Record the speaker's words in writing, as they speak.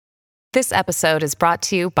This episode is brought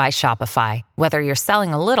to you by Shopify. Whether you're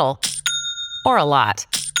selling a little or a lot,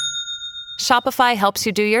 Shopify helps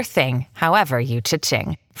you do your thing, however you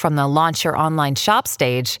cha-ching. From the launch your online shop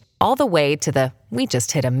stage, all the way to the we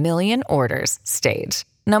just hit 1 million orders stage.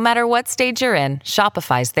 No matter what stage you're in,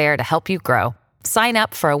 Shopify's there to help you grow. Sign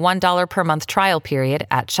up for a $1 per month trial period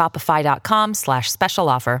at shopify.com/special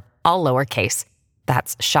offer, all lowercase.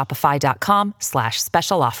 That's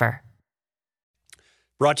shopify.com/special offer.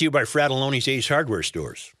 Brought to you by Fratelloni's Ace Hardware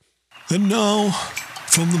Stores. And now,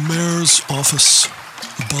 from the mayor's office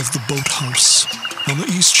above the boathouse on the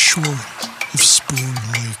east shore of Spoon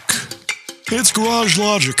Lake, it's Garage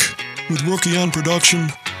Logic with Rookie on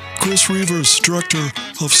production, Chris Reavers, director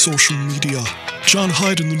of social media, John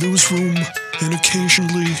Hyde in the newsroom, and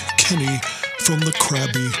occasionally Kenny from the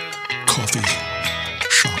Krabby Coffee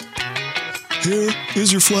Shop. Here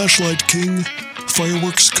is your flashlight king,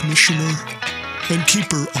 fireworks commissioner, and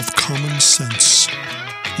keeper of common sense,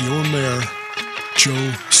 your mayor,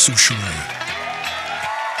 Joe Soucheray.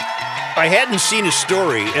 I hadn't seen a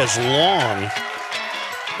story as long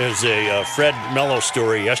as a Fred Mello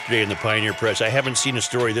story yesterday in the Pioneer Press. I haven't seen a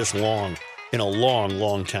story this long in a long,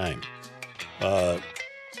 long time. And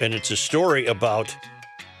it's a story about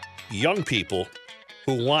young people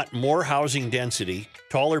who want more housing density,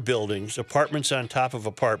 taller buildings, apartments on top of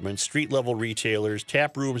apartments, street-level retailers,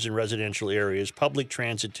 tap rooms in residential areas, public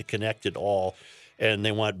transit to connect it all, and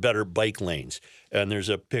they want better bike lanes. And there's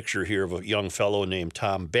a picture here of a young fellow named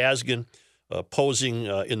Tom Baskin posing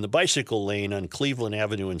in the bicycle lane on Cleveland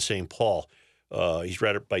Avenue in St. Paul. He's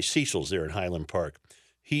right up by Cecil's there in Highland Park.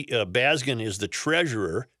 Baskin is the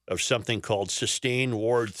treasurer of something called Sustain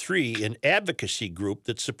Ward 3, an advocacy group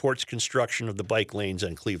that supports construction of the bike lanes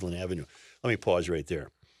on Cleveland Avenue. Let me pause right there.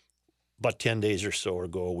 About 10 days or so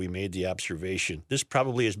ago, we made the observation. This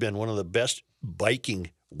probably has been one of the best biking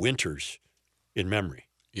winters in memory.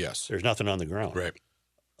 Yes. There's nothing on the ground. Right.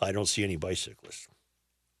 I don't see any bicyclists.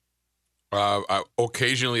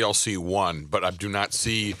 Occasionally I'll see one, but I do not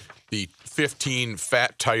see the 15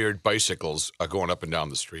 fat, tired bicycles going up and down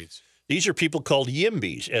the streets. These are people called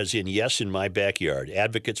YIMBYs, as in yes in my backyard,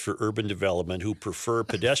 advocates for urban development who prefer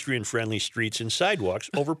pedestrian-friendly streets and sidewalks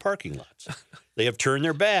over parking lots. They have turned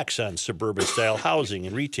their backs on suburban-style housing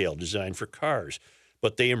and retail designed for cars,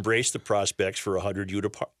 but they embrace the prospects for a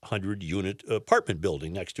 100-unit apartment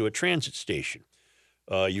building next to a transit station.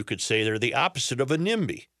 You could say they're the opposite of a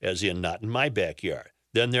NIMBY, as in not in my backyard.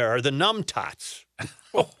 Then there are the numtots.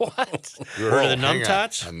 What? You heard of the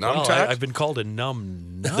numtots? A numtot? I've been called a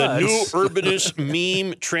numb nuts. The new urbanist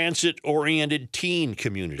meme transit-oriented teen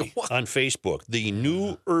community on Facebook. The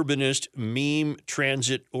new urbanist meme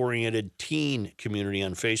transit-oriented teen community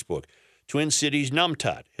on Facebook. Twin Cities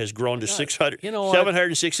Numtot has grown to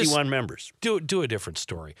 761 members. Do a different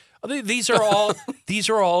story. These are all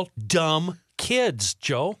dumb kids,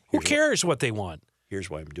 Joe. Who cares what they want? Here's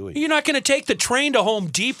why I'm doing it. You're not going to take the train to Home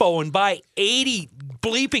Depot and buy 80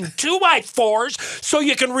 bleeping 2x4s so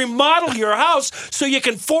you can remodel your house, so you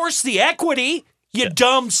can force the equity, you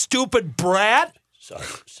dumb, stupid brat.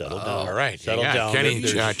 Settle down. All right. Settle down. Kenny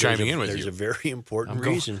chiming in with you. There's a very important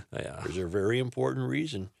reason. Yeah. There's a very important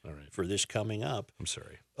reason for this coming up. I'm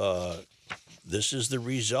sorry. This is the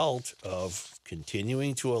result of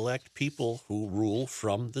continuing to elect people who rule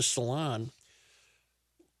from the salon.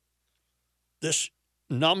 This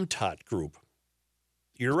numtot group,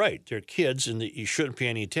 you're right, they're kids and you shouldn't pay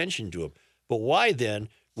any attention to them. But why then,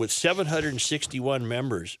 with 761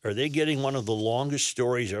 members, are they getting one of the longest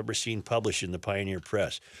stories I've ever seen published in the Pioneer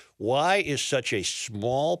Press? Why is such a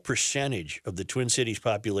small percentage of the Twin Cities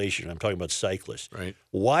population, I'm talking about cyclists, Right.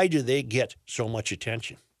 Why do they get so much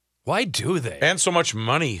attention? Why do they? And so much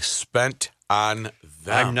money spent on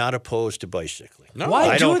them. I'm not opposed to bicycling. No,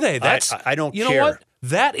 Why do don't- they? That's I don't you care. know what?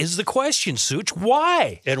 That is the question, Such.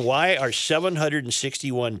 Why? And why are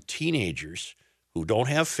 761 teenagers who don't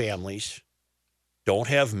have families, don't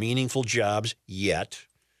have meaningful jobs yet,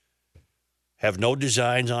 have no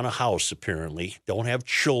designs on a house apparently, don't have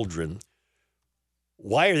children,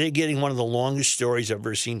 why are they getting one of the longest stories I've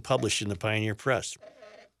ever seen published in the Pioneer Press?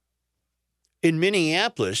 In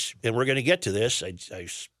Minneapolis, and we're going to get to this, I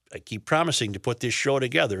keep promising to put this show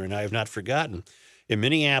together, and I have not forgotten. In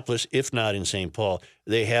Minneapolis, if not in St. Paul,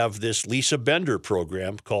 they have this Lisa Bender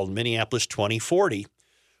program called Minneapolis 2040,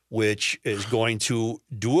 which is going to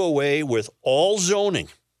do away with all zoning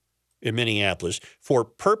in Minneapolis for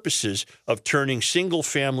purposes of turning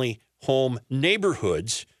single-family home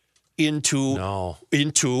neighborhoods into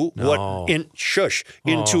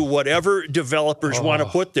whatever developers want to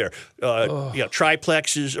put there,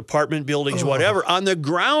 triplexes, apartment buildings, whatever, on the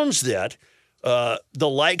grounds that The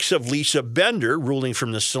likes of Lisa Bender, ruling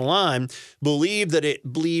from the Salon, believes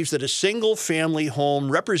that a single-family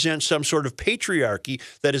home represents some sort of patriarchy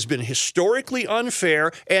that has been historically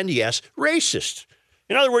unfair and, yes, racist.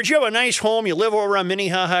 In other words, you have a nice home, you live over on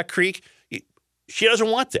Minnehaha Creek. She doesn't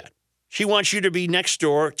want that. She wants you to be next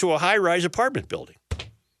door to a high-rise apartment building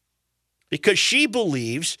because she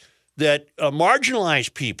believes that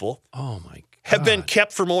marginalized people have been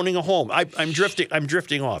kept from owning a home. I'm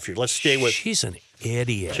drifting off here. Let's stay with. She's an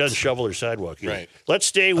idiot. She doesn't shovel her sidewalk. Either. Right. Let's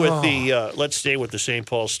stay with the St.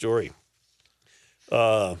 Paul story.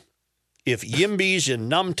 If Yimbys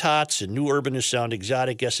and Numtots and new urbanists sound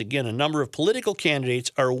exotic, guess again, a number of political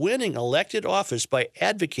candidates are winning elected office by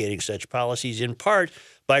advocating such policies, in part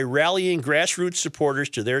by rallying grassroots supporters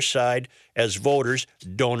to their side as voters,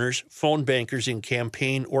 donors, phone bankers, and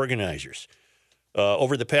campaign organizers.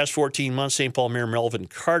 Over the past 14 months, St. Paul Mayor Melvin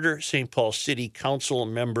Carter, St. Paul City Council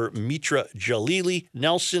member Mitra Jalili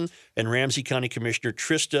Nelson, and Ramsey County Commissioner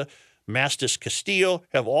Trista Mastis Castillo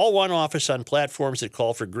have all won office on platforms that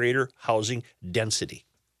call for greater housing density.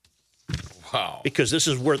 Wow. Because this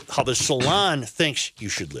is how the Salon thinks you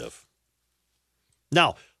should live.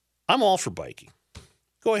 Now, I'm all for biking.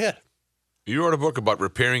 Go ahead. You wrote a book about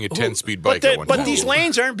repairing a 10-speed bike at one time. But these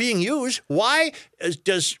lanes aren't being used. Why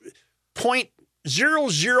does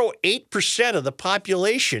 0.008% of the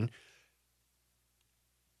population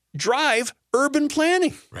drive urban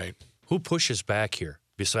planning? Right. Who pushes back here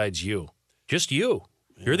besides you? Just you.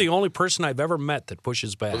 You're the only person I've ever met that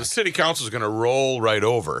pushes back. Well, the city council is going to roll right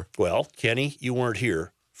over. Well, Kenny, you weren't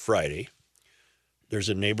here Friday. There's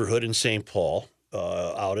a neighborhood in St. Paul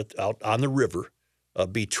out on the river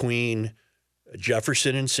between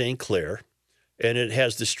Jefferson and St. Clair, and it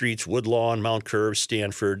has the streets Woodlawn, Mount Curve,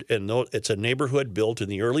 Stanford, and it's a neighborhood built in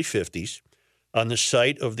the early 50s on the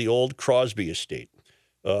site of the old Crosby estate.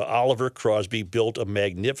 Oliver Crosby built a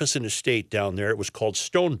magnificent estate down there. It was called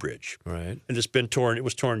Stonebridge. Right. And it's been torn. It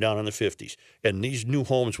was torn down in the 50s. And these new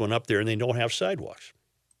homes went up there, and they don't have sidewalks.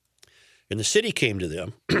 And the city came to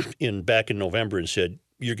them back in November and said,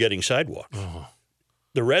 "You're getting sidewalks." Oh.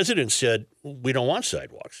 The residents said, "We don't want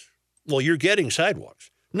sidewalks." "Well, you're getting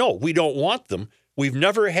sidewalks." "No, we don't want them. We've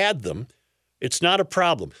never had them. It's not a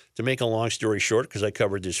problem." To make a long story short, because I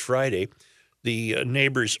covered this Friday, the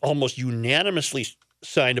neighbors almost unanimously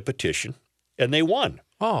signed a petition, and they won.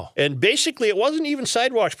 Oh. And basically, it wasn't even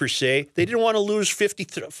sidewalks per se. They didn't want to lose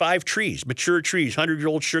 55 trees, mature trees,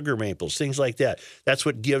 100-year-old sugar maples, things like that. That's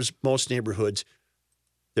what gives most neighborhoods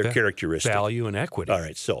their characteristic. Value and equity. All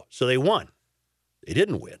right, so they won. They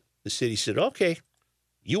didn't win. The city said, "Okay,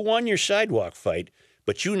 you won your sidewalk fight,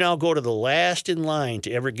 but you now go to the last in line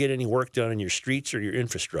to ever get any work done in your streets or your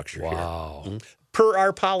infrastructure Wow. here, per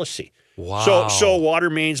our policy." Wow. So water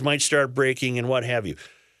mains might start breaking and what have you.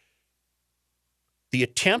 The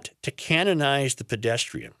attempt to canonize the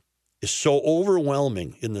pedestrian is so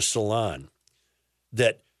overwhelming in the Salon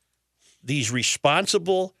that these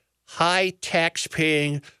responsible, high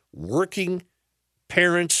tax-paying, working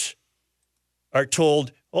parents are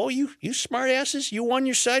told, "Oh, you smartasses, you won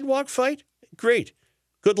your sidewalk fight? Great.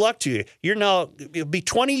 Good luck to you. It'll be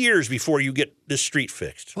 20 years before you get this street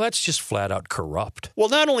fixed." Well, that's just flat out corrupt. Well,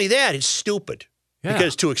 not only that, it's stupid because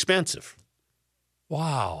it's too expensive.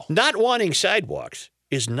 Wow. Not wanting sidewalks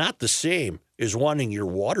is not the same as wanting your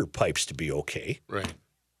water pipes to be okay. Right.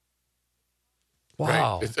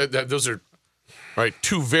 Wow. Right. Those are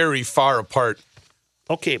two very far apart.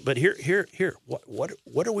 Okay, but here.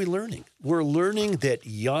 What are we learning? We're learning that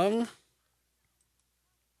young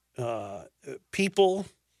people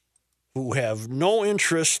who have no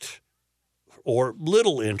interest or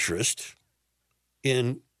little interest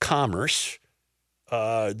in commerce,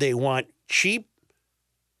 they want cheap,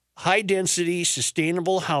 high-density,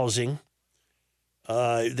 sustainable housing.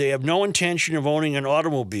 They have no intention of owning an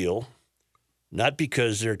automobile, not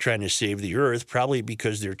because they're trying to save the earth, probably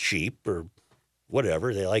because they're cheap or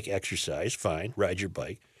whatever. They like exercise. Fine, ride your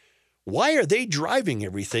bike. Why are they driving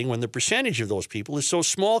everything when the percentage of those people is so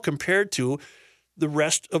small compared to the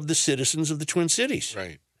rest of the citizens of the Twin Cities?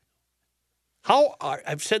 Right.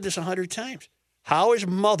 I've said this 100 times. How is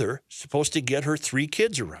mother supposed to get her 3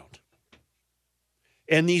 kids around?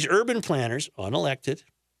 And these urban planners, unelected,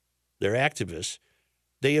 they're activists,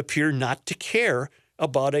 they appear not to care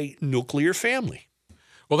about a nuclear family.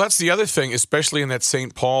 Well, that's the other thing, especially in that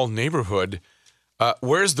St. Paul neighborhood.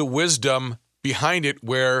 Where's the wisdom behind it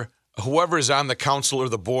where whoever is on the council or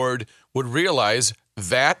the board would realize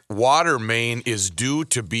that water main is due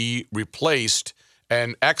to be replaced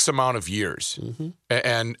in X amount of years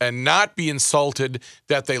and not be insulted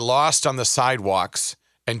that they lost on the sidewalks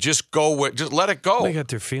and just let it go. They got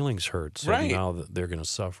their feelings hurt, so Right. now that they're going to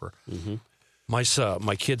suffer. My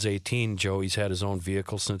kid's 18, Joe. He's had his own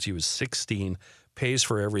vehicle since he was 16, pays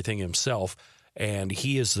for everything himself, and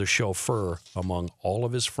he is the chauffeur among all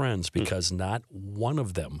of his friends because not one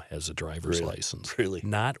of them has a driver's license. Really?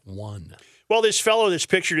 Not one. Well, this fellow that's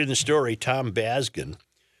pictured in the story, Tom Baskin,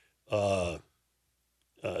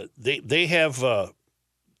 they have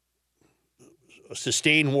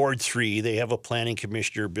Sustain Ward 3. They have a planning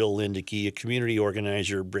commissioner, Bill Lindeke, a community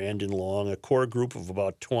organizer, Brandon Long, a core group of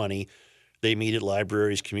about 20. They meet at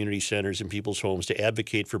libraries, community centers, and people's homes to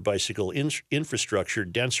advocate for bicycle infrastructure,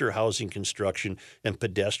 denser housing construction, and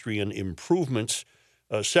pedestrian improvements.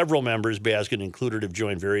 Several members, Baskin included, have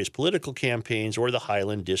joined various political campaigns or the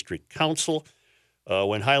Highland District Council.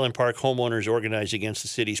 When Highland Park homeowners organized against the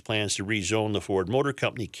city's plans to rezone the Ford Motor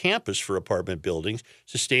Company campus for apartment buildings,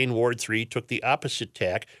 Sustain Ward 3 took the opposite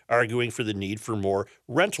tack, arguing for the need for more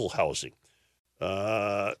rental housing.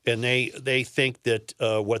 And they think that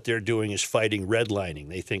what they're doing is fighting redlining.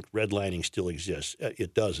 They think redlining still exists.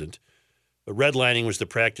 It doesn't. Redlining was the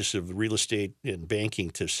practice of real estate and banking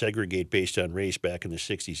to segregate based on race back in the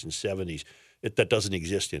 60s and 70s. That doesn't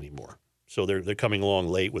exist anymore. So they're coming along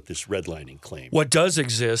late with this redlining claim. What does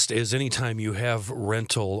exist is anytime you have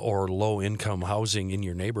rental or low-income housing in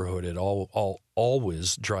your neighborhood, it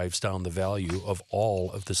always drives down the value of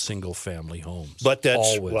all of the single-family homes. But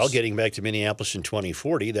that's, always. well, getting back to Minneapolis in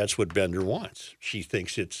 2040, that's what Bender wants. She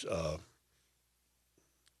thinks it's,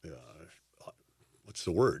 what's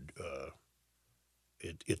the word?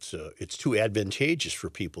 It's too advantageous for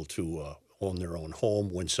people to own their own home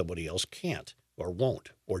when somebody else can't or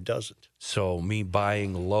won't or doesn't. So me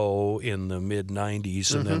buying low in the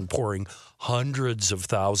mid-'90s and then pouring hundreds of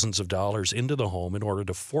thousands of dollars into the home in order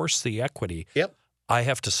to force the equity, Yep. I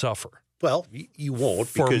have to suffer Well, you won't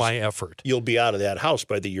for because my effort. you'll be out of that house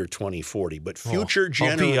by the year 2040. But future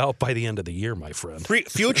I'll be out by the end of the year, my friend.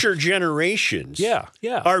 future generations Yeah.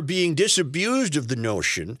 are being disabused of the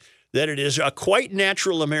notion that it is a quite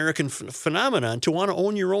natural American phenomenon to want to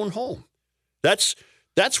own your own home. That's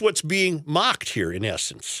what's being mocked here, in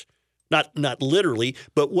essence. Not literally,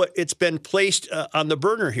 but what it's been placed on the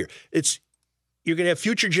burner here. You're going to have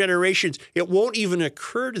future generations. It won't even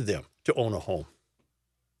occur to them to own a home.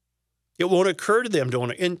 It won't occur to them to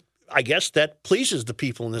own it. And I guess that pleases the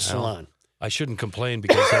people in the salon. I shouldn't complain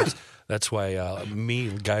because that's why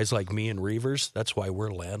guys like me and Reavers, that's why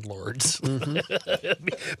we're landlords.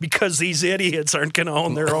 Because these idiots aren't going to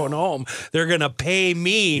own their own home. They're going to pay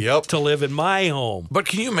me to live in my home. But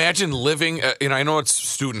can you imagine living? I know it's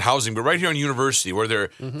student housing, but right here in university, where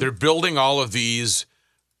they're building all of these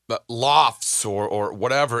lofts or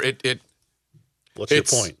whatever. What's your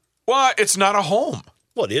point? Well, it's not a home.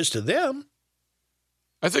 Well, it is to them.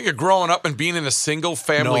 I think of growing up and being in a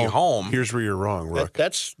single-family home. Here's where you're wrong, Rook.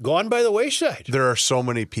 That's gone by the wayside. There are so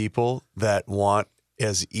many people that want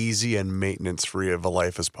as easy and maintenance-free of a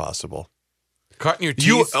life as possible. Cutting your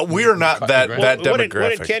teeth. We are not that demographic.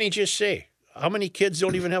 What did Kenny just say? How many kids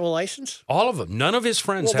don't even have a license? All of them. None of his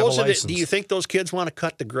friends have a those are license. do you think those kids want to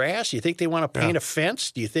cut the grass? Do you think they want to paint a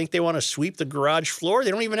fence? Do you think they want to sweep the garage floor?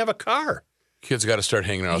 They don't even have a car. Kids got to start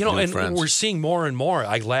hanging out with new and friends. we're seeing more and more.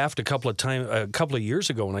 I laughed a couple of years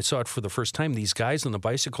ago when I saw it for the first time. These guys on the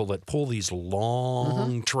bicycle that pull these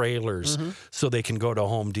long trailers so they can go to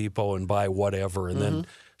Home Depot and buy whatever and then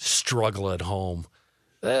struggle at home.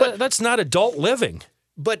 That's not adult living.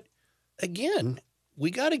 But again,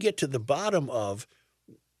 we got to get to the bottom of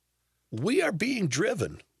we are being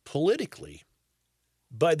driven politically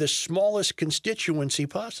by the smallest constituency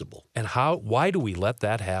possible. And why do we let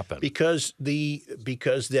that happen? Because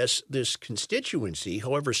this constituency,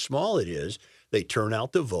 however small it is, they turn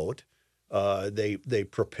out the vote. They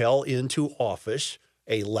propel into office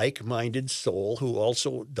a like-minded soul who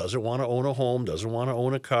also doesn't want to own a home, doesn't want to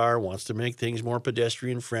own a car, wants to make things more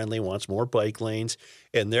pedestrian friendly, wants more bike lanes,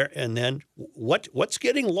 and then what's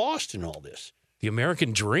getting lost in all this? The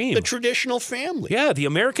American dream. The traditional family. Yeah, the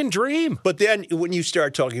American dream. But then when you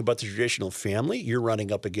start talking about the traditional family, you're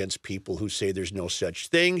running up against people who say there's no such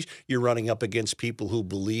things. You're running up against people who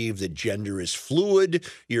believe that gender is fluid.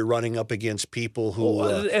 You're running up against people who...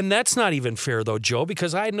 and that's not even fair, though, Joe,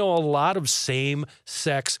 because I know a lot of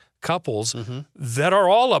same-sex couples that are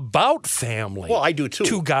all about family. Well, I do too.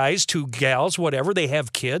 2 guys, 2 gals, whatever. They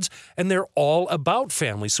have kids, and they're all about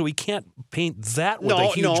family. So we can't paint that with a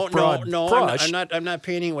huge broad brush. I'm not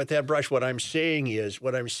painting with that brush. What I'm saying is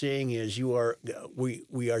we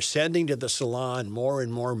are sending to the salon more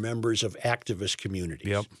and more members of activist communities.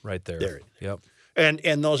 Yep, right there. There. Yep.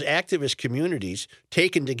 And those activist communities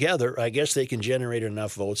taken together, I guess they can generate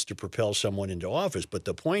enough votes to propel someone into office. But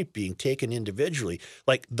the point being, taken individually,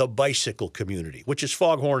 like the bicycle community, which is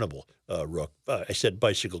foghornable, Rook. I said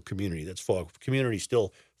bicycle community. That's community,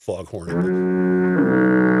 still foghornable.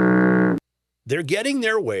 They're getting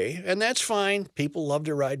their way, and that's fine. People love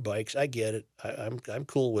to ride bikes. I get it. I'm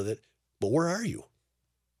cool with it. But where are you?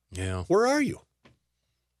 Yeah. Where are you?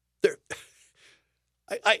 There.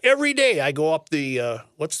 Every day I go up the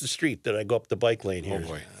what's the street that I go up the bike lane here?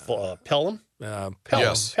 Oh, boy. Pelham?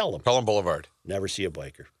 Yes. Pelham. Pelham Boulevard. Never see a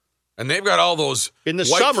biker. And they've got all those In the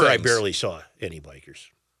white summer, I things. barely saw any bikers.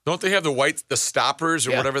 Don't they have the stoppers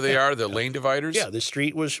or Yeah, whatever they yeah, are, the lane dividers? Yeah, the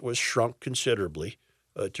street was shrunk considerably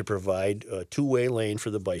to provide a two-way lane for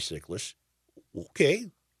the bicyclists.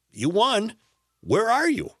 Okay, you won. Where are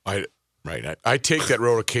you? I take that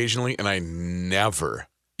road occasionally, and I never,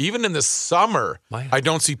 even in the summer, I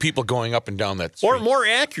don't see people going up and down that street. Or more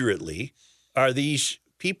accurately, are these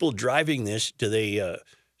people driving this, do they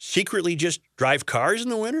secretly just drive cars in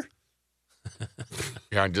the winter?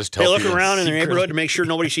 Yeah, just They tell look people around in their secretly. neighborhood to make sure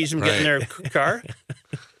nobody sees them get in their car?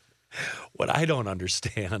 What I don't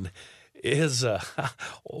understand is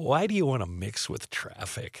why do you want to mix with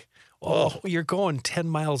traffic? Oh, you're going 10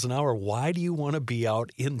 miles an hour. Why do you want to be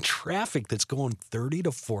out in traffic that's going 30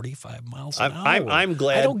 to 45 miles an hour? I'm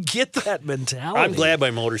glad. I don't get that mentality. I'm glad my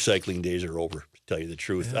motorcycling days are over, to tell you the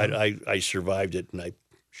truth. Yeah. I survived it, and I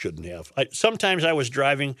shouldn't have. Sometimes I was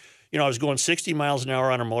driving, I was going 60 miles an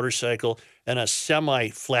hour on a motorcycle, and a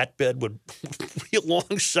semi-flatbed would be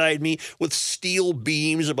alongside me with steel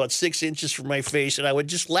beams about 6 inches from my face, and I would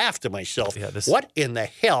just laugh to myself. Yeah, what in the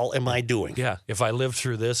hell am I doing? Yeah, if I live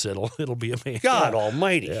through this, it'll be amazing. God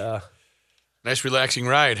almighty. Yeah. Nice relaxing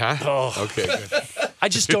ride, huh? Oh. Okay, good. I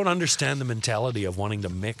just don't understand the mentality of wanting to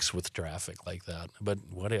mix with traffic like that. But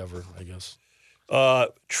whatever, I guess.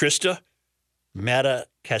 Trista Mata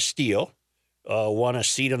Castillo won a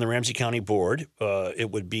seat on the Ramsey County Board.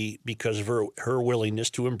 It would be because of her willingness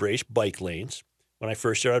to embrace bike lanes. When I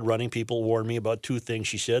first started running, people warned me about two things,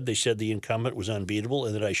 she said. They said the incumbent was unbeatable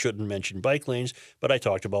and that I shouldn't mention bike lanes, but I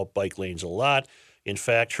talked about bike lanes a lot. In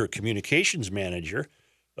fact, her communications manager,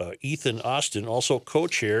 Ethan Austin, also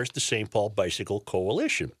co-chairs the St. Paul Bicycle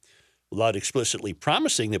Coalition. Without explicitly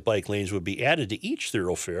promising that bike lanes would be added to each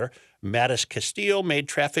thoroughfare, Mattis Castillo made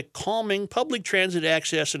traffic calming, public transit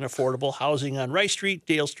access, and affordable housing on Rice Street,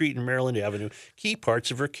 Dale Street, and Maryland Avenue key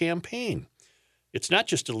parts of her campaign. It's not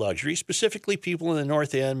just a luxury. Specifically, people in the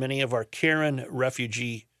North End, many of our Karen,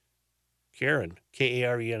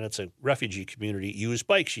 K-A-R-E-N, it's a refugee community, use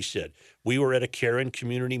bikes, she said. We were at a Karen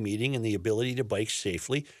community meeting, and the ability to bike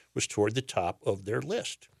safely was toward the top of their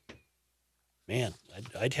list. Man,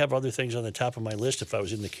 I'd have other things on the top of my list if I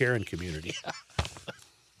was in the Karen community.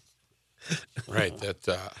 Right.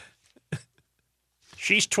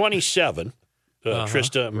 She's 27,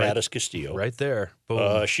 Trista Mattis Castillo. Right there.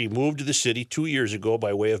 Boom. She moved to the city 2 years ago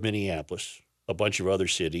by way of Minneapolis, a bunch of other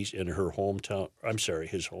cities, and her hometown. I'm sorry,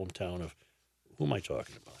 his hometown of. Who am I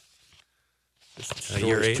talking about?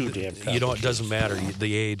 Your age, too damn it doesn't matter.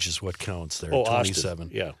 The age is what counts there. 27.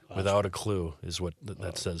 Austin. Yeah. Without a clue is what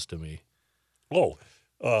that says to me. Oh,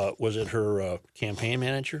 was it her campaign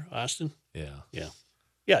manager, Austin? Yeah. Yeah.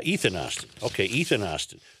 Yeah, Ethan Austin. Okay, Ethan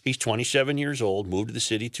Austin. He's 27 years old, moved to the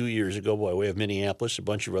city 2 years ago by way of Minneapolis, a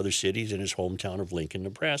bunch of other cities, in his hometown of Lincoln,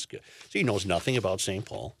 Nebraska. So he knows nothing about St.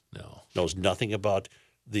 Paul. No. Knows nothing about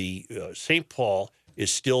the St. Paul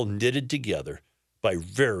is still knitted together by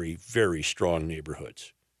very, very strong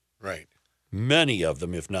neighborhoods. Right. Many of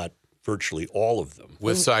them, if not virtually all of them.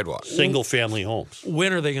 With sidewalks. Single-family homes.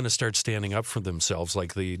 When are they going to start standing up for themselves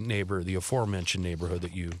like the aforementioned neighborhood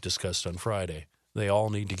that you discussed on Friday? They all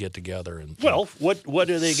need to get together and what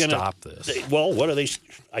are they going to stop this? What are they?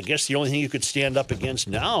 I guess the only thing you could stand up against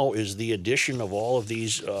now is the addition of all of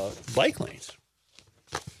these bike lanes.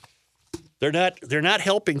 They're not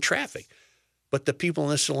helping traffic, but the people in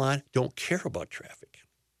the salon don't care about traffic.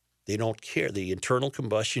 They don't care. The internal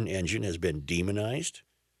combustion engine has been demonized,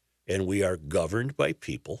 and we are governed by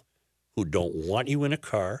people who don't want you in a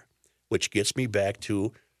car, which gets me back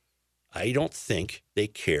to. I don't think they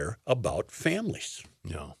care about families.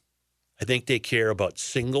 No. I think they care about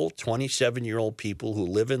single 27-year-old people who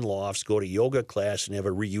live in lofts, go to yoga class, and have a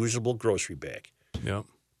reusable grocery bag. Yep.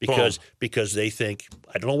 Because they think,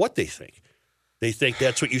 I don't know what they think. They think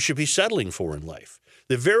that's what you should be settling for in life.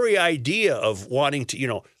 The very idea of wanting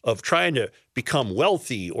to, of trying to become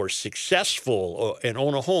wealthy or successful and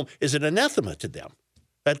own a home is an anathema to them.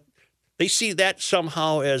 That they see that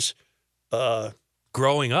somehow as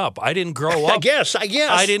growing up. I didn't grow up. I guess. I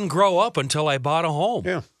didn't grow up until I bought a home.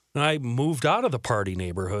 Yeah. I moved out of the party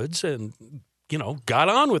neighborhoods and, got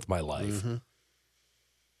on with my life. Mm-hmm.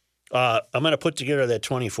 I'm going to put together that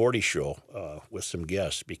 2040 show with some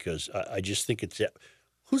guests because I just think it's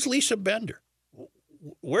who's Lisa Bender?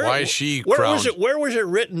 Why is she where crowned? was it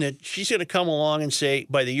written that she's going to come along and say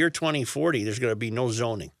by the year 2040 there's going to be no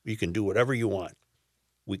zoning? You can do whatever you want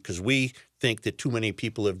because we think that too many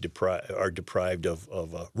people are deprived of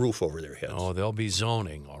a roof over their heads. Oh, there'll be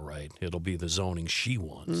zoning, all right. It'll be the zoning she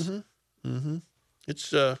wants. Mm-hmm. Mm-hmm.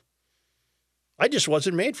 It's I just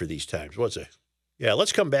wasn't made for these times, was I? Yeah,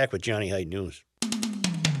 let's come back with Johnny Hyde News.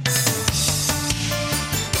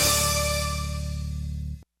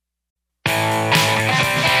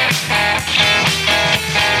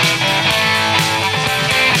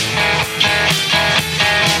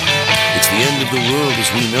 It's the end of the world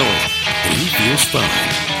as we know it, and he feels fine.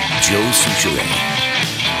 Joe Souchere.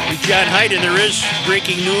 John Hyde, and there is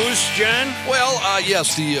breaking news, John. Well,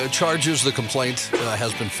 yes, the charges, the complaint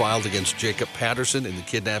has been filed against Jacob Patterson in the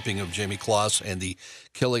kidnapping of Jamie Kloss and the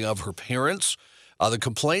killing of her parents. The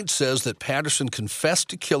complaint says that Patterson confessed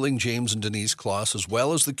to killing James and Denise Kloss as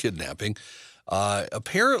well as the kidnapping.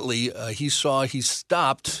 Apparently, he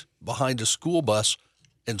stopped behind a school bus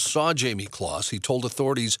and saw Jamie Kloss. He told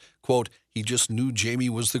authorities, quote, he just knew Jamie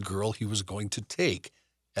was the girl he was going to take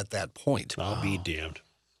at that point. I'll be damned.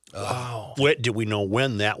 Wow. Do we know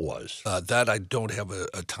when that was? That I don't have a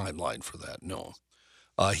timeline for that, no.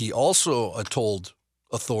 He also told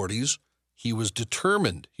authorities he was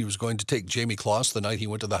determined he was going to take Jamie Kloss the night he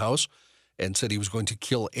went to the house and said he was going to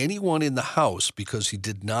kill anyone in the house because he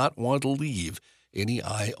did not want to leave any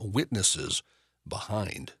eyewitnesses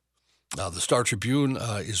behind. Now, the Star Tribune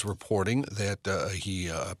is reporting that he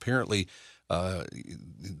apparently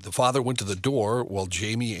the father went to the door while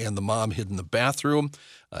Jamie and the mom hid in the bathroom.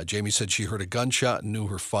 Jamie said she heard a gunshot and knew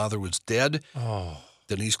her father was dead. Oh.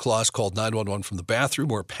 Denise Kloss called 911 from the bathroom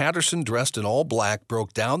where Patterson, dressed in all black,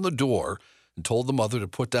 broke down the door and told the mother to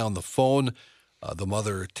put down the phone. The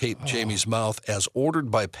mother taped Jamie's mouth as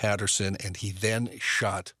ordered by Patterson, and he then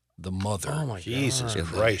shot the mother. Oh, my Jesus God.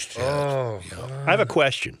 Christ. Oh, I have a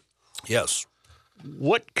question. Yes.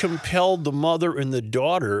 What compelled the mother and the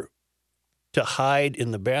daughter to hide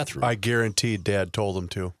in the bathroom? I guarantee Dad told him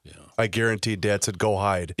to. Yeah. I guarantee Dad said, go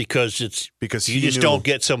hide. because he you just knew- don't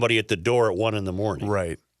get somebody at the door at 1 a.m.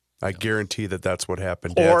 Right. I guarantee that's what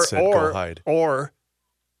happened. Dad said, go hide. Or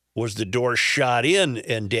was the door shot in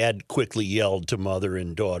and Dad quickly yelled to mother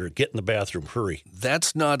and daughter, get in the bathroom, hurry.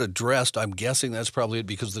 That's not addressed. I'm guessing that's probably it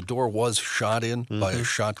because the door was shot in by a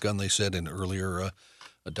shotgun, they said in earlier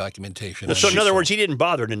documentation. So in other words, he didn't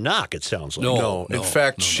bother to knock, it sounds like. No. In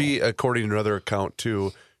fact, she, according to another account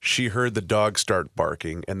too, she heard the dog start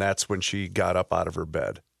barking, and that's when she got up out of her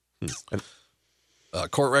bed. And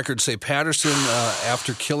Court records say Patterson,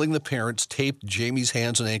 after killing the parents, taped Jamie's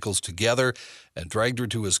hands and ankles together and dragged her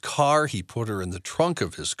to his car. He put her in the trunk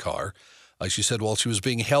of his car. She said while she was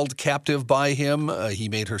being held captive by him, he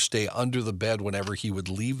made her stay under the bed whenever he would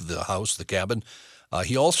leave the house, the cabin.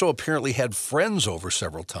 He also apparently had friends over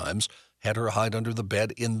several times, had her hide under the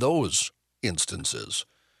bed in those instances.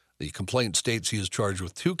 The complaint states he is charged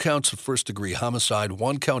with 2 counts of first-degree homicide,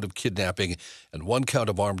 1 count of kidnapping, and 1 count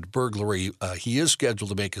of armed burglary. He is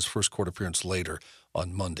scheduled to make his first court appearance later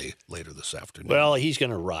on Monday, later this afternoon. Well, he's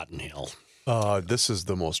going to rot in hell. this is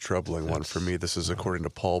the most troubling one for me. This is according to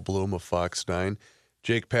Paul Bloom of Fox 9.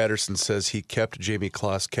 Jake Patterson says he kept Jamie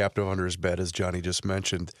Kloss captive under his bed, as Johnny just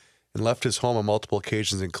mentioned, and left his home on multiple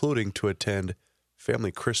occasions, including to attend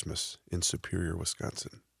family Christmas in Superior,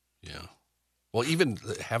 Wisconsin. Yeah. Well, even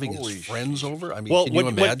having his friends over, I mean, Well, can you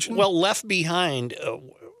imagine? left behind,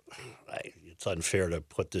 it's unfair to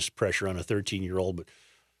put this pressure on a 13-year-old, but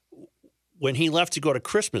when he left to go to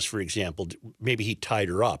Christmas, for example, maybe he tied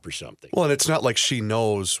her up or something. Well, and it's not like she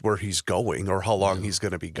knows where he's going or how long he's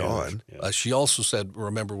going to be gone. She also said,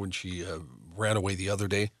 remember when she ran away the other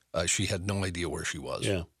day, she had no idea where she was.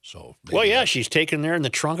 Yeah. So, Well, yeah, she's taken there in the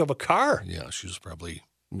trunk of a car Yeah, she was probably...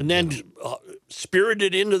 and then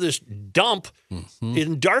spirited into this dump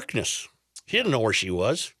in darkness. She didn't know where she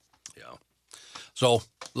was. Yeah. So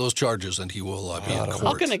those charges, and he will be in court.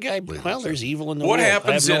 How can a guy? Well, there's evil in the What world.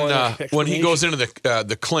 happens I have no other when he goes into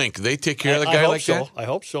the clink? They take care of the guy like that? I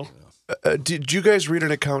hope so. Did you guys read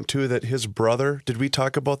an account, too, that his brother, did we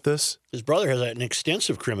talk about this? His brother has an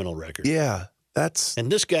extensive criminal record. Yeah, that's...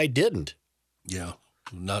 And this guy didn't. Yeah.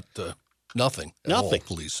 Not nothing. At Nothing. all,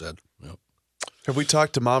 police said. Yep. Have we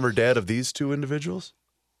talked to mom or dad of these 2 individuals?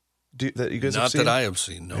 That you guys have Not seen? that I have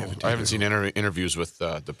seen, no. I haven't seen interviews with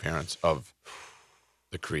the parents of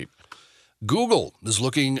the creep. Google is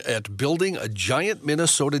looking at building a giant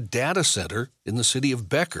Minnesota data center in the city of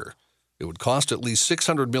Becker. It would cost at least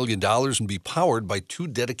 $600 million and be powered by 2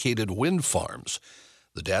 dedicated wind farms.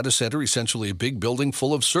 The data center, essentially a big building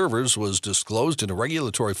full of servers, was disclosed in a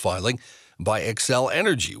regulatory filing by Xcel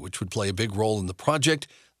Energy, which would play a big role in the project.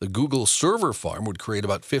 The Google server farm would create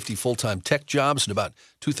about 50 full-time tech jobs and about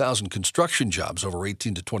 2,000 construction jobs over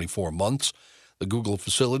 18 to 24 months. The Google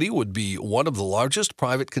facility would be one of the largest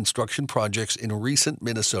private construction projects in recent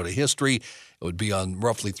Minnesota history. It would be on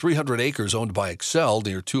roughly 300 acres owned by Xcel,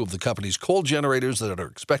 near 2 of the company's coal generators that are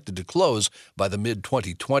expected to close by the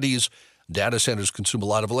mid-2020s. Data centers consume a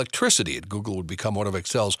lot of electricity, and Google would become one of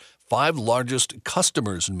Xcel's 5 largest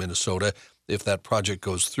customers in Minnesota if that project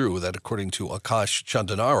goes through. That, according to Akash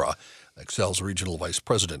Chandanara, Xcel's regional vice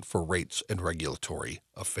president for rates and regulatory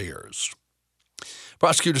affairs.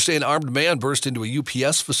 Prosecutors say an armed man burst into a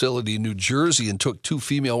UPS facility in New Jersey and took 2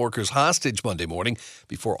 female workers hostage Monday morning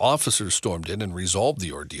before officers stormed in and resolved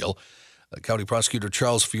the ordeal. County Prosecutor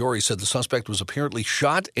Charles Fiore said the suspect was apparently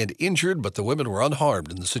shot and injured, but the women were unharmed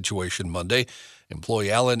in the situation Monday. Employee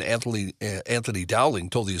Alan Anthony Dowling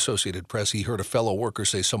told the Associated Press he heard a fellow worker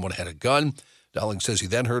say someone had a gun. Dowling says he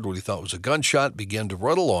then heard what he thought was a gunshot, began to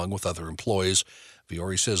run along with other employees.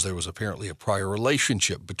 Fiore says there was apparently a prior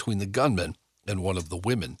relationship between the gunman and one of the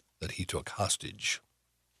women that he took hostage.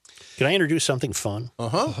 Can I introduce something fun?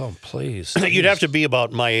 Oh, please. You'd have to be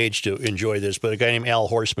about my age to enjoy this, but a guy named Al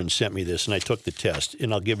Horseman sent me this, and I took the test,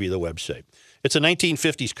 and I'll give you the website. It's a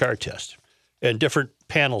 1950s car test, and different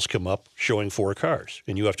panels come up showing 4 cars,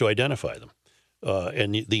 and you have to identify them.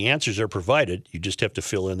 And the answers are provided. You just have to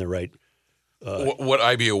fill in the right. Would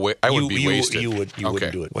I be away? I would be wasted. You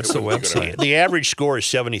wouldn't do it. What's the website? The average score is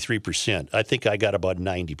 73%. I think I got about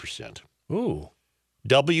 90%. Ooh.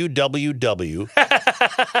 www.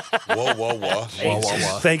 Whoa.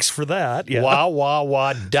 Thanks for that. Yeah.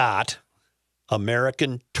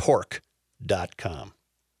 Americantorque.com.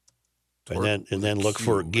 And then look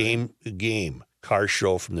for game car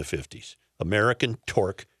show from the 50s.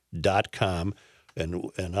 Americantorque.com.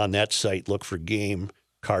 And on that site, look for game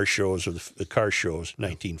car shows or the car shows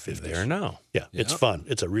 1950s. There now. Yeah, it's fun.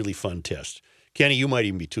 It's a really fun test. Kenny, you might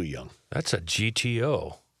even be too young. That's a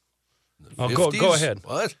GTO. Oh, 50s? go ahead.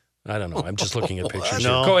 What? I don't know. I'm just looking at pictures.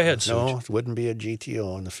 No, here. Go ahead, Suge. No, it wouldn't be a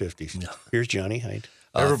GTO in the 50s. No. Here's Johnny Hyde.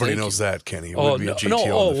 Everybody thank knows that, Kenny. It Oh, would be a GTO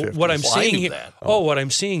no. in the 50s. What I'm Well, I seeing knew here. that. What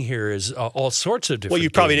I'm seeing here is all sorts of different. Well,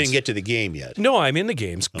 you probably games. didn't get to the game yet. No, I'm in the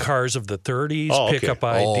games. Cars of the 30s, Oh, okay. pickup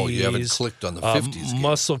IDs. Oh, you haven't clicked on the 50s game.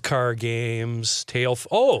 Muscle car games,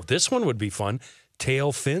 this one would be fun.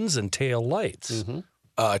 Tail fins and tail lights. Mm-hmm.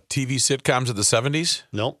 TV sitcoms of the 70s?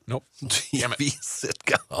 Nope. TV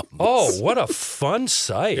sitcom. Oh, what a fun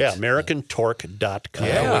site. Yeah, AmericanTorque.com.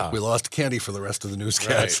 Yeah. We lost Candy for the rest of the newscast.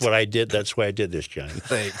 That's what I did. That's why I did this, Johnny.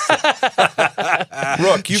 Thanks.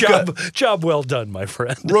 Rook, Job well done, my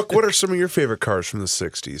friend. Rook, what are some of your favorite cars from the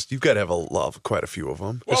 60s? You've got to have quite a few of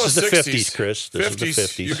them. This is the 50s, Chris. This is the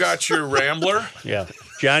 50s. You got your Rambler? Yeah.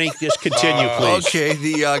 Johnny, just continue, please. Okay,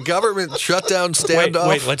 the government shutdown standoff.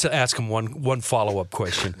 Wait, let's ask him one follow-up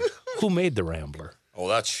question. Who made the Rambler? Oh,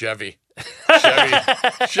 that's Chevy.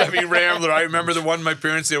 Chevy Rambler. I remember the one my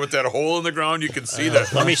parents did with that hole in the ground. You can see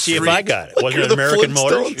that. Let me see if I got it. Was it American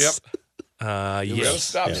Motors? Yep. Yes.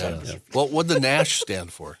 Stop. What would the Nash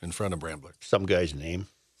stand for in front of Rambler? Some guy's name.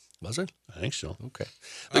 Was it? I think so. Okay.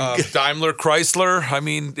 Daimler Chrysler. I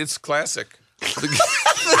mean, it's classic.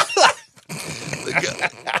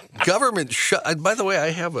 Government shut. By the way,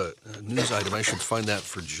 I have a news item. I should find that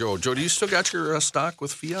for Joe. Joe, do you still got your stock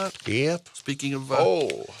with Fiat? Yep. Speaking of,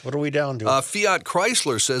 What are we down to? Fiat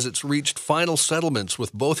Chrysler says it's reached final settlements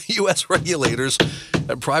with both U.S. regulators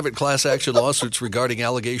and private class action lawsuits regarding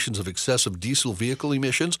allegations of excessive diesel vehicle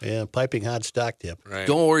emissions. Yeah, piping hot stock tip. Right.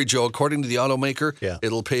 Don't worry, Joe. According to the automaker, Yeah.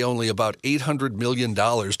 it'll pay only about $800 million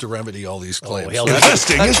to remedy all these claims. hell,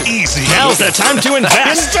 Investing is easy. Now's the time to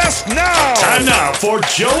invest. Invest now! Time now for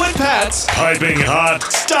Joe and Pat's Piping Hot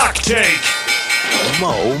Stock Take.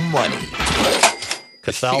 Mo money.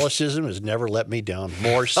 Catholicism has never let me down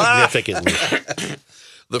more significantly.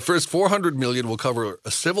 The first $400 million will cover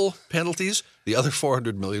civil penalties. The other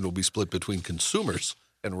 $400 million will be split between consumers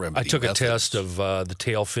and remedy I took a methods. test of the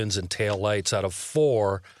tail fins and tail lights. Out of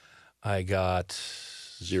 4, I got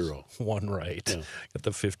 0. 1 right. Yeah. Got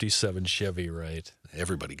the 57 Chevy right.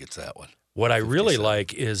 Everybody gets that one. What I really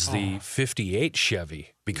like is the 58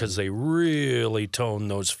 Chevy because they really tone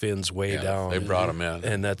those fins way down. They brought them in.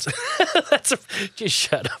 And that's just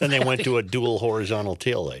shut up. Then they went to a dual horizontal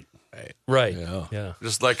taillight. Right. Yeah. Yeah.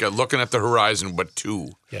 Just like looking at the horizon, but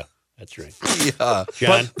 2. Yeah. That's right. Yeah.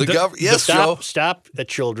 John, Yes, Joe. Stop the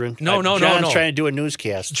children. No. John's trying to do a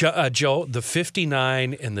newscast. Joe, the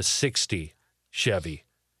 59 and the 60 Chevy.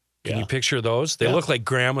 Can you picture those? They Yeah. look like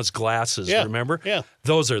grandma's glasses, Yeah. remember? Yeah.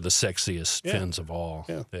 Those are the sexiest Yeah. fins of all.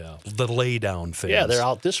 Yeah. The lay-down fins. Yeah, they're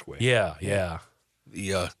out this way. Yeah.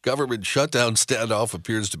 The government shutdown standoff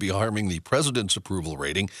appears to be harming the president's approval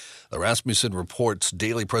rating. The Rasmussen Report's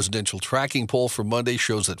daily presidential tracking poll from Monday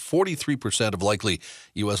shows that 43% of likely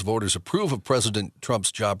U.S. voters approve of President Trump's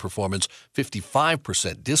job performance,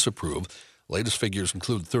 55% disapprove. Latest figures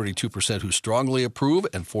include 32% who strongly approve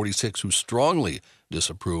and 46% who strongly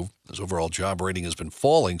disapprove. His overall job rating has been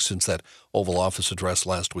falling since that Oval Office address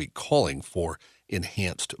last week calling for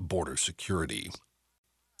enhanced border security.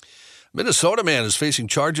 Minnesota man is facing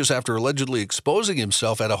charges after allegedly exposing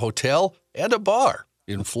himself at a hotel and a bar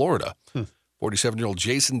in Florida. 47-year-old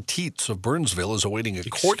Jason Tietz of Burnsville is awaiting a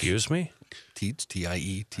court. Excuse me? Tietz,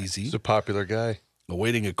 T-I-E-T-Z. He's a popular guy.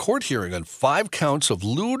 Awaiting a court hearing on 5 counts of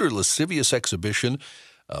lewd or lascivious exhibition,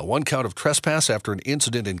 1 count of trespass after an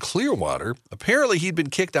incident in Clearwater. Apparently, he'd been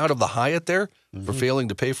kicked out of the Hyatt there for failing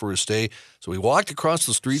to pay for his stay. So he walked across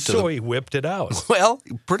the street to So he whipped it out. Well,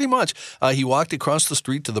 pretty much. He walked across the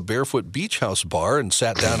street to the Barefoot Beach House bar and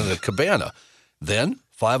sat down in a cabana. Then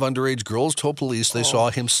 5 underage girls told police they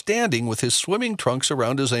saw him standing with his swimming trunks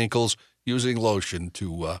around his ankles using lotion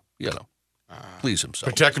to, please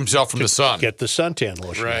himself. Protect himself from the sun. Get the suntan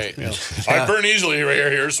lotion. Right. Yeah. I burn easily right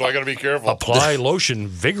here, so I got to be careful. Apply lotion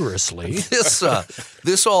vigorously.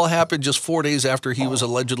 This all happened just 4 days after he was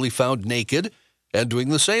allegedly found naked and doing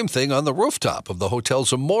the same thing on the rooftop of the Hotel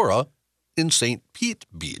Zamora in St. Pete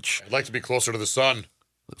Beach. I'd like to be closer to the sun.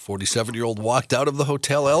 The 47-year-old walked out of the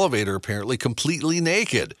hotel elevator apparently completely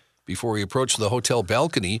naked before he approached the hotel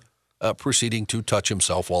balcony, proceeding to touch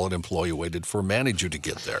himself while an employee waited for a manager to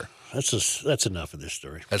get there. That's enough of this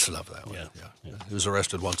story. That's enough of that one. Yeah. He was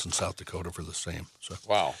arrested once in South Dakota for the same. So.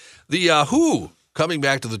 Wow. The Who coming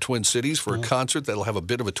back to the Twin Cities for a concert that'll have a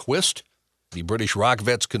bit of a twist. The British rock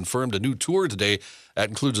vets confirmed a new tour today. That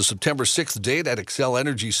includes a September 6th date at Xcel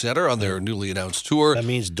Energy Center on their newly announced tour. That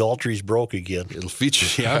means Daltrey's broke again. It'll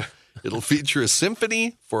feature a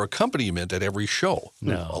symphony for accompaniment at every show.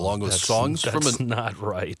 No, along with that's not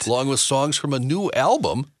right. Along with songs from a new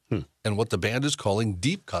album and what the band is calling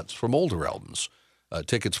deep cuts from older albums.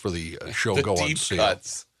 Tickets for the show go on sale.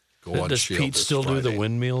 Cuts. Go on Does sale Pete this still do the Friday.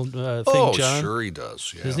 windmill thing, Oh, John? sure he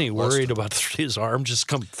does. Yeah. Isn't he Less worried than- about his arm just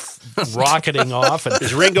come rocketing off? And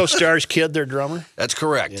Is Ringo Starr's kid their drummer? That's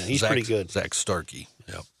correct. Yeah, he's pretty good. Zach Starkey.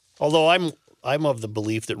 Yeah. Although I'm of the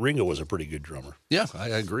belief that Ringo was a pretty good drummer. Yeah, I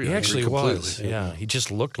agree. he I actually agree completely. was. Yeah, he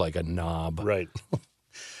just looked like a knob. Right.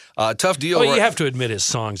 Tough deal. Well, right- you have to admit his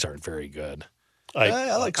songs aren't very good.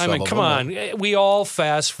 I like some I mean, of come them. on. We all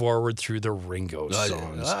fast forward through the Ringo I,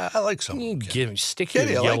 songs. I like some. You of them. stick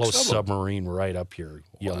Kenny, your I like Yellow some of them. Submarine right up your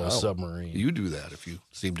Yellow Wow. Submarine. You do that if you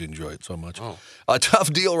seem to enjoy it so much. A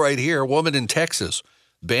tough deal right here. A woman in Texas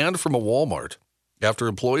banned from a Walmart after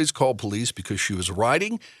employees called police because she was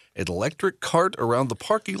riding an electric cart around the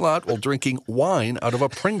parking lot while drinking wine out of a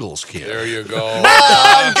Pringles can. There you go.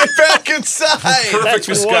 Get back inside. Perfect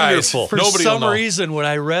disguise. wonderful. For Nobody will some know. reason, when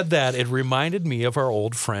I read that, it reminded me of our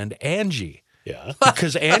old friend Angie. Yeah.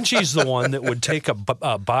 Because Angie's the one that would take a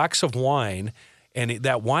box of wine, and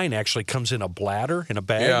that wine actually comes in a bladder, in a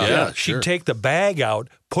bag. Yeah, She'd sure. take the bag out,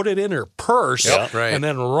 put it in her purse, Yep, right. and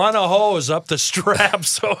then run a hose up the strap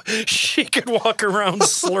so she could walk around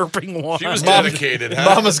slurping wine. She was dedicated, huh?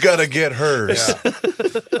 Mama's got to get hers.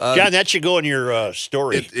 John, that should go in your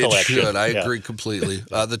story It collection. should. I Yeah. agree completely.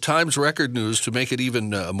 The Times Record News, to make it even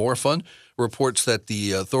more fun, reports that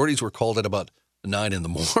the authorities were called at about 9 in the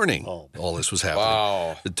morning. All this was happening.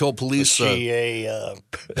 Wow. It told police She a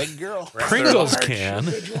big girl. Pringles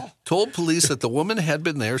can. told police that the woman had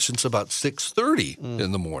been there since about 6:30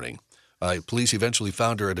 in the morning. Police eventually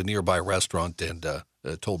found her at a nearby restaurant and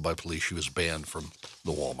told by police she was banned from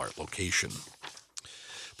the Walmart location.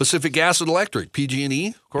 Pacific Gas and Electric,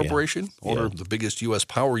 PG&E Corporation, owner of the biggest U.S.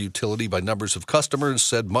 power utility by numbers of customers,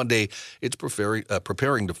 said Monday it's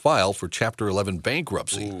preparing to file for Chapter 11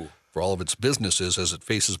 bankruptcy for all of its businesses as it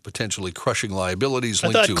faces potentially crushing liabilities I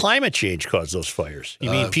linked thought to climate change caused those fires. You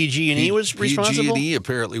mean PG&E was responsible? PG&E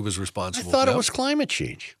apparently was I responsible. thought it Yep. was climate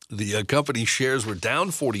change. The company's shares were down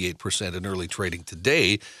 48% in early trading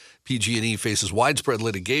today. PG&E faces widespread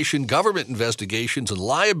litigation, government investigations, and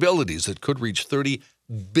liabilities that could reach $30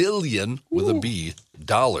 billion with a B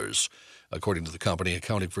dollars, according to the company,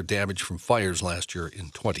 accounting for damage from fires last year in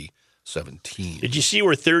 2017. Did you see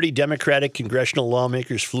where 30 Democratic congressional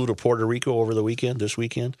lawmakers flew to Puerto Rico over the weekend, this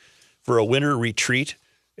weekend, for a winter retreat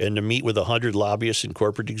and to meet with 100 lobbyists and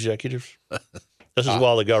corporate executives. This is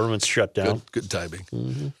while the government's shut down. Good timing.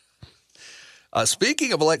 Mm-hmm.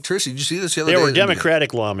 Speaking of electricity, did you see this the other day? day? There were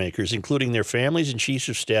Democratic lawmakers, including their families and chiefs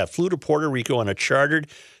of staff, flew to Puerto Rico on a chartered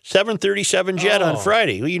 737 jet on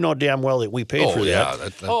Friday. Well, you know damn well that we paid for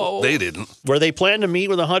that. They didn't. Where they plan to meet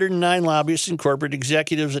with 109 lobbyists and corporate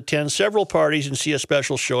executives, attend several parties, and see a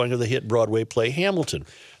special showing of the hit Broadway play Hamilton.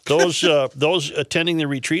 Those attending the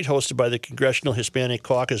retreat hosted by the Congressional Hispanic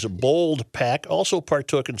Caucus, a bold pack, also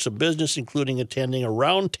partook in some business, including attending a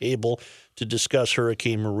round table to discuss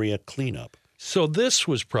Hurricane Maria cleanup. So this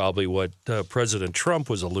was probably what President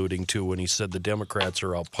Trump was alluding to when he said the Democrats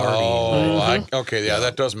are out partying. Okay,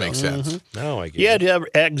 that does make sense. Now I get Yeah, it. to have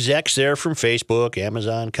execs there from Facebook,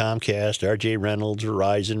 Amazon, Comcast, R.J. Reynolds,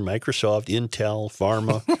 Verizon, Microsoft, Intel,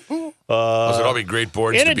 Pharma. Those would all be great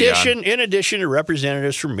boards to be on. In addition to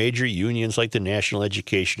representatives from major unions like the National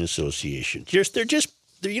Education Association. They're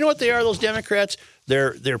you know what they are, those Democrats?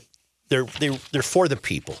 They're for the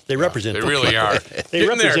people. They represent They the really people. are. They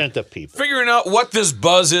represent the people. Figuring out what this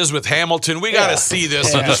buzz is with Hamilton. We got to see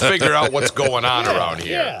this and just figure out what's going on around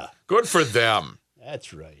here. Yeah. Good for them.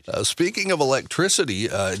 That's right. Speaking of electricity,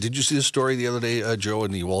 did you see the story the other day, Joe,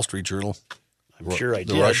 in the Wall Street Journal? I'm sure I did.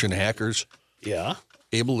 The Russian hackers Yeah.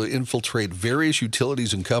 able to infiltrate various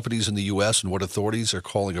utilities and companies in the U.S. and what authorities are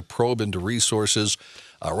calling a probe into resources.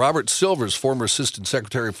 Robert Silvers, former Assistant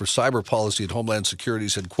Secretary for Cyber Policy at Homeland Security,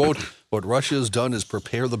 said, quote, what Russia has done is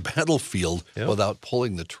prepare the battlefield without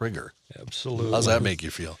pulling the trigger. Absolutely. How's that make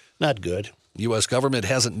you feel? Not good. The U.S. government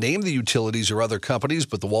hasn't named the utilities or other companies,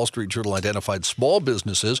 but the Wall Street Journal identified small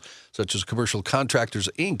businesses such as Commercial Contractors,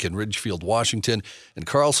 Inc. in Ridgefield, Washington, and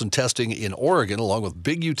Carlson Testing in Oregon, along with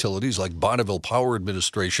big utilities like Bonneville Power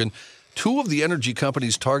Administration. Two of the energy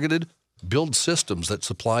companies targeted build systems that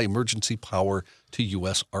supply emergency power to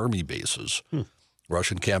U.S. Army bases.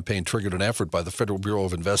 Russian campaign triggered an effort by the Federal Bureau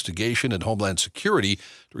of Investigation and Homeland Security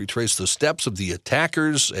to retrace the steps of the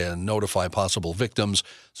attackers and notify possible victims.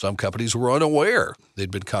 Some companies were unaware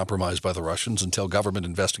they'd been compromised by the Russians until government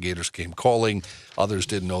investigators came calling. Others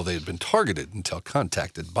didn't know they had been targeted until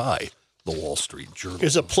contacted by the Wall Street Journal.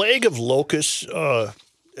 Is a plague of locusts,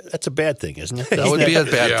 that's a bad thing, isn't it? That would be a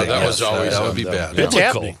bad thing. That was always that would be bad. It's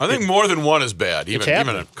happening. I think more than one is bad, even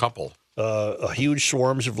a couple. A huge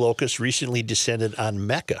swarms of locusts recently descended on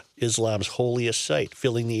Mecca, Islam's holiest site,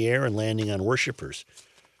 filling the air and landing on worshipers.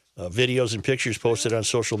 Videos and pictures posted on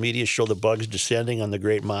social media show the bugs descending on the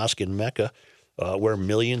Great Mosque in Mecca, where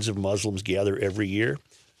millions of Muslims gather every year.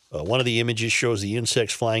 One of the images shows the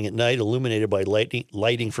insects flying at night, illuminated by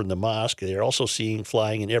lighting from the mosque. They're also seen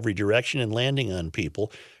flying in every direction and landing on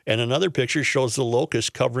people. And another picture shows the locusts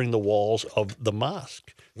covering the walls of the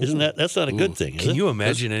mosque. Isn't that's not a good thing, is Can it? you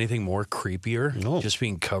imagine anything more creepier? No. Just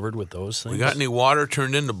being covered with those things? We got any water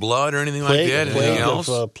turned into blood or anything like that? Anything else?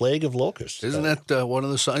 Plague of locusts. Isn't that one of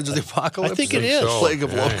the signs of the apocalypse? I think it is. Plague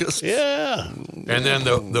of locusts. Yeah. And then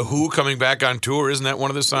the Who coming back on tour, isn't that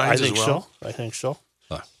one of the signs I think as well? so. I think so.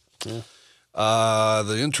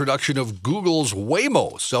 The introduction of Google's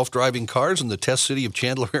Waymo self-driving cars in the test city of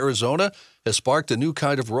Chandler, Arizona, has sparked a new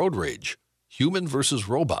kind of road rage: human versus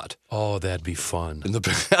robot. Oh, that'd be fun. In the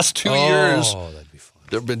past 2 years, Oh, that'd be fun.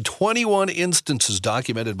 there have been 21 instances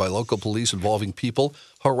documented by local police involving people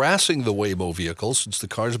harassing the Waymo vehicles since the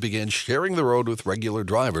cars began sharing the road with regular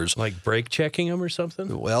drivers. Like brake checking them or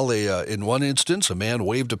something? Well, they in one instance, a man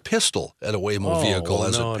waved a pistol at a Waymo vehicle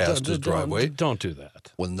as it passed his driveway. Don't do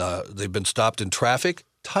that. When they've been stopped in traffic,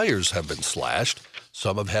 tires have been slashed.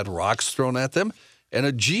 Some have had rocks thrown at them. And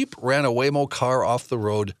a Jeep ran a Waymo car off the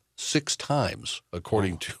road 6 times,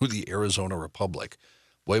 according to the Arizona Republic.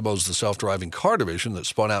 Waymo's the self-driving car division that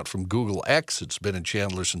spun out from Google X. It's been in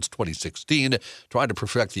Chandler since 2016, trying to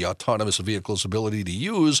perfect the autonomous vehicle's ability to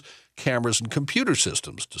use cameras and computer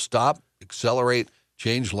systems to stop, accelerate,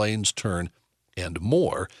 change lanes, turn, and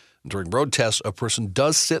more. During road tests, a person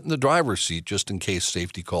does sit in the driver's seat just in case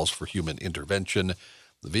safety calls for human intervention.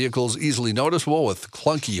 The vehicle is easily noticeable with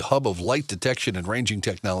clunky hub of light detection and ranging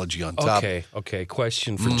technology on top. Okay.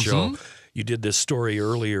 Question for Joe. You did this story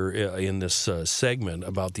earlier in this segment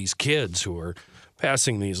about these kids who are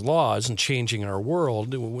passing these laws and changing our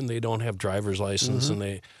world when they don't have driver's license.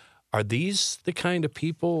 And are these the kind of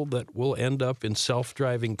people that will end up in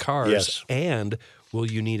self-driving cars? Yes. And will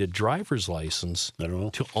you need a driver's license I don't know.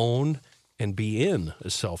 to own and be in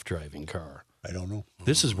a self-driving car? I don't know.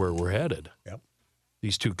 This is where we're headed. Yep.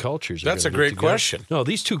 These two cultures. That's are a great question. No,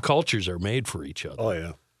 these two cultures are made for each other. Oh,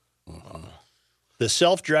 yeah. The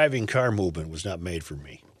self-driving car movement was not made for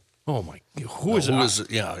me. Oh my! Who is it?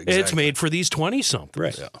 Yeah, exactly. It's made for these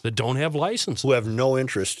 20-somethings Right. that don't have licenses. Who have no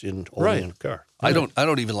interest in owning a car. I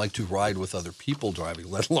don't even like to ride with other people driving,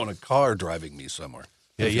 let alone a car driving me somewhere.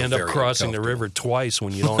 Yeah, I you feel end up very crossing the uncomfortable. river twice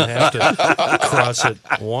when you don't have to cross it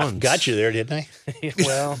once. Got you there, didn't I?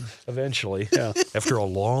 Well, eventually, after a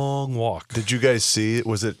long walk. Did you guys see?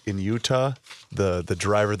 Was it in Utah? The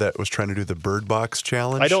driver that was trying to do the Bird Box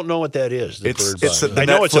challenge. I don't know what that is. The It's Bird it's Box. the I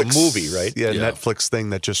know it's a Netflix- movie, right? Yeah, Yeah. Netflix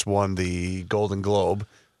thing that just won the Golden Globe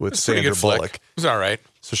with It's a pretty Sandra good flick. Bullock. It's all right.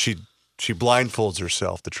 So she blindfolds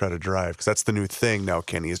herself to try to drive because that's the new thing now,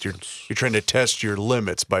 Kenny. Is you're trying to test your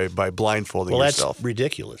limits by blindfolding Well, that's yourself.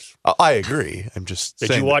 ridiculous. I agree. I'm just Did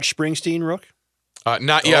saying you watch Springsteen, Rook?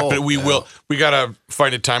 Not yet, Oh, but we yeah. will. We got to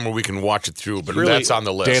find a time where we can watch it through, but Really- that's on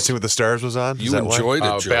the list. Dancing with the Stars was on. Is You that why? enjoyed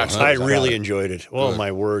it, Joe. Bachelor. huh? I really enjoyed it. Oh,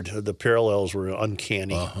 my word. The parallels were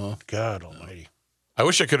uncanny. Uh-huh. God almighty. I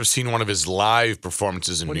wish I could have seen one of his live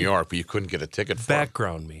performances in New York, but you couldn't get a ticket for it.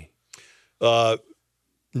 Background me.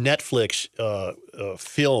 Netflix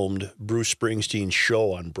filmed Bruce Springsteen's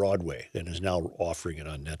show on Broadway and is now offering it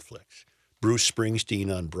on Netflix. Bruce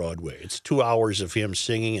Springsteen on Broadway. It's 2 hours of him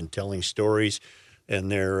singing and telling stories,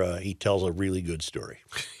 and he tells a really good story.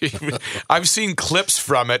 I've seen clips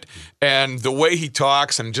from it, and the way he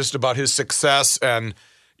talks, and just about his success, and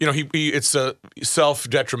it's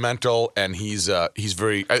self-detrimental, and he's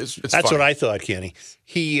very. It's That's funny. what I thought, Kenny.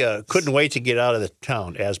 He couldn't wait to get out of the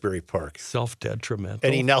town, Asbury Park, Self-detrimental.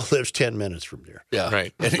 and he now lives 10 minutes from there. Yeah,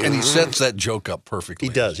 Right. And he sets that joke up perfectly.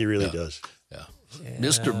 He does. He really does. Yeah.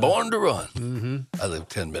 Mr. Born to Run. Mm-hmm. I live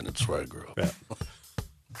 10 minutes where I grew up. Yeah.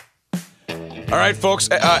 All right, folks.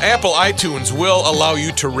 Apple iTunes will allow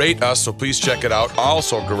you to rate us, so please check it out.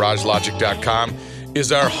 Also, GarageLogic.com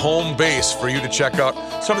is our home base for you to check out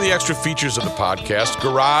some of the extra features of the podcast.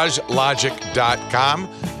 GarageLogic.com.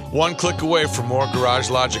 One click away for more Garage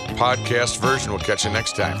Logic podcast version. We'll catch you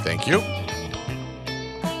next time. Thank you.